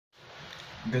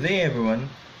Good day everyone.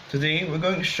 Today we're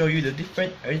going to show you the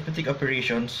different arithmetic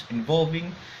operations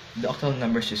involving the octal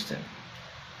number system.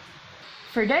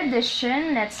 For the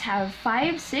addition, let's have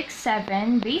 5, 6,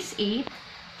 7 base 8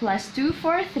 plus 2,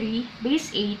 4, 3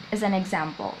 base 8 as an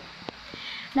example.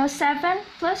 Now 7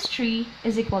 plus 3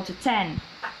 is equal to 10,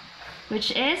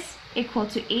 which is equal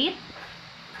to 8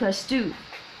 plus 2.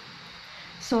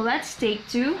 So let's take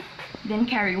 2, then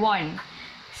carry 1,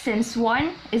 since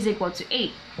 1 is equal to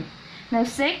 8. Now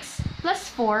 6 plus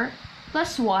 4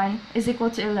 plus 1 is equal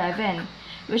to 11,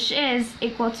 which is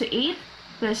equal to 8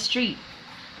 plus 3.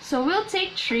 So we'll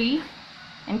take 3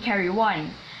 and carry 1.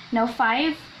 Now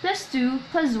 5 plus 2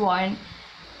 plus 1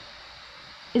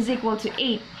 is equal to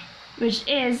 8, which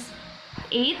is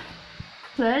 8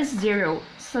 plus 0.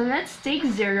 So let's take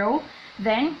 0,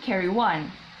 then carry 1.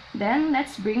 Then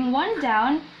let's bring 1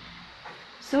 down.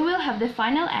 So we'll have the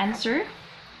final answer,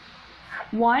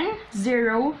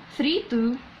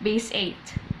 1032 base 8.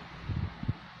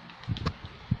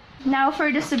 Now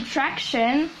for the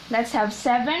subtraction, let's have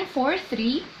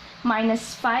 743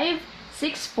 minus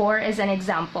 564 as an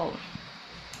example.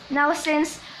 Now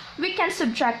since we can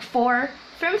subtract 4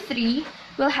 from 3,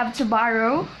 we'll have to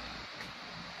borrow.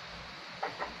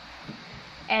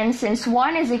 And since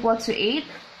 1 is equal to 8,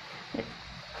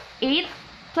 8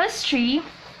 plus 3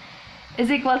 is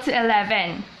equal to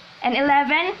 11. And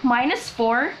 11 minus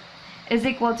 4 is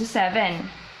equal to 7.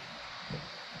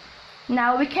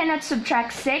 Now we cannot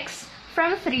subtract 6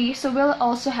 from 3, so we'll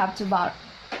also have to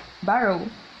borrow.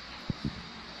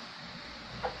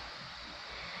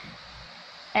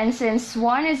 And since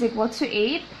 1 is equal to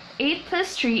 8, 8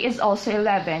 plus 3 is also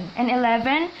 11. And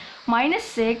 11 minus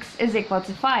 6 is equal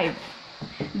to 5.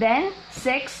 Then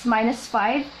 6 minus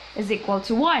 5 is equal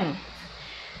to 1,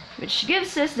 which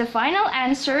gives us the final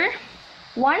answer,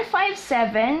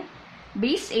 157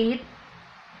 base 8.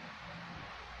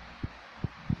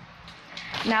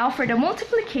 Now for the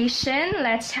multiplication,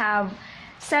 let's have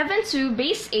 72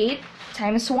 base 8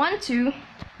 times 12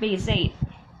 base 8.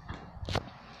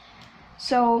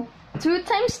 So 2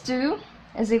 times 2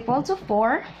 is equal to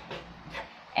 4,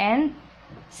 and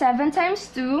 7 times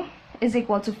 2 is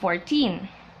equal to 14,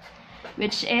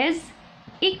 which is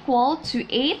equal to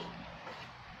 8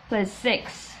 plus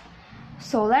 6.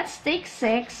 So let's take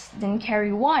 6, then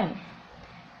carry 1,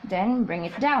 then bring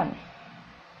it down.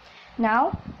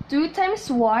 Now 2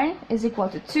 times 1 is equal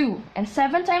to 2, and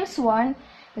 7 times 1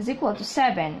 is equal to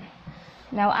 7.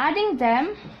 Now adding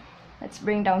them, let's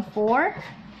bring down 4.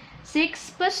 6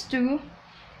 plus 2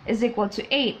 is equal to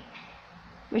 8,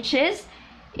 which is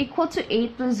equal to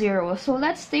 8 plus 0. So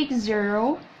let's take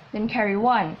 0, then carry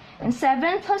 1. And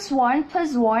 7 plus 1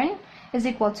 is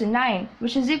equal to 9,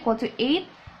 which is equal to 8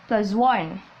 plus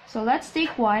 1. So let's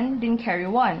take 1, then carry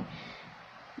 1.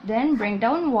 Then bring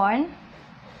down 1.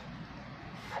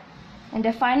 And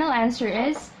the final answer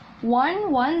is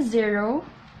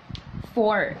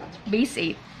 1104 base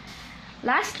 8.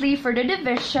 Lastly, for the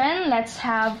division, let's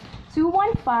have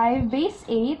 215 base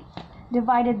 8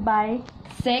 divided by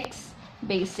 6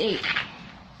 base 8.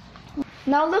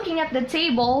 Now looking at the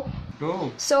table,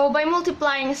 so by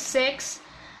multiplying 6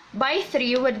 by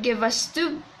 3 would give us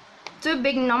two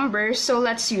big numbers, so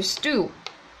let's use 2.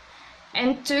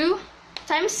 And 2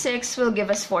 times 6 will give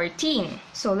us 14,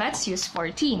 so let's use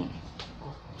 14.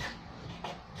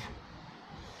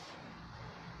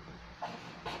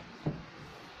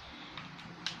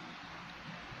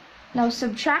 Now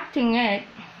subtracting it,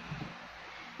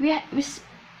 we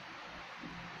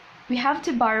have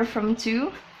to borrow from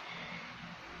 2,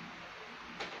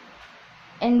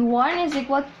 and 1 is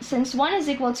equal, since 1 is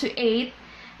equal to 8,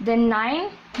 then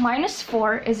 9 minus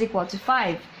 4 is equal to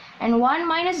 5, and 1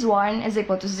 minus 1 is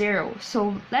equal to 0.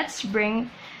 So let's bring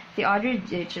the other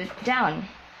digit down.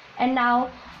 And now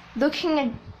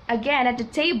looking again at the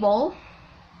table,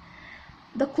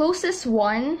 the closest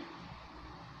one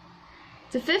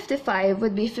to 55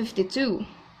 would be 52,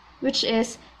 which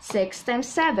is 6 times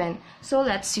 7. So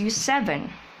let's use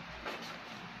 7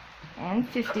 and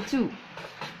 52.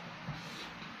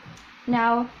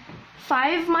 Now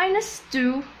 5 minus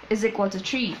 2 is equal to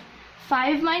 3.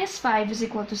 5 minus 5 is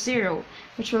equal to 0,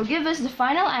 which will give us the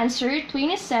final answer,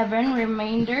 27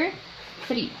 remainder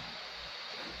 3.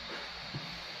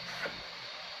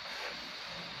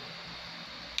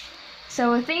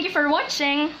 So thank you for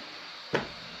watching.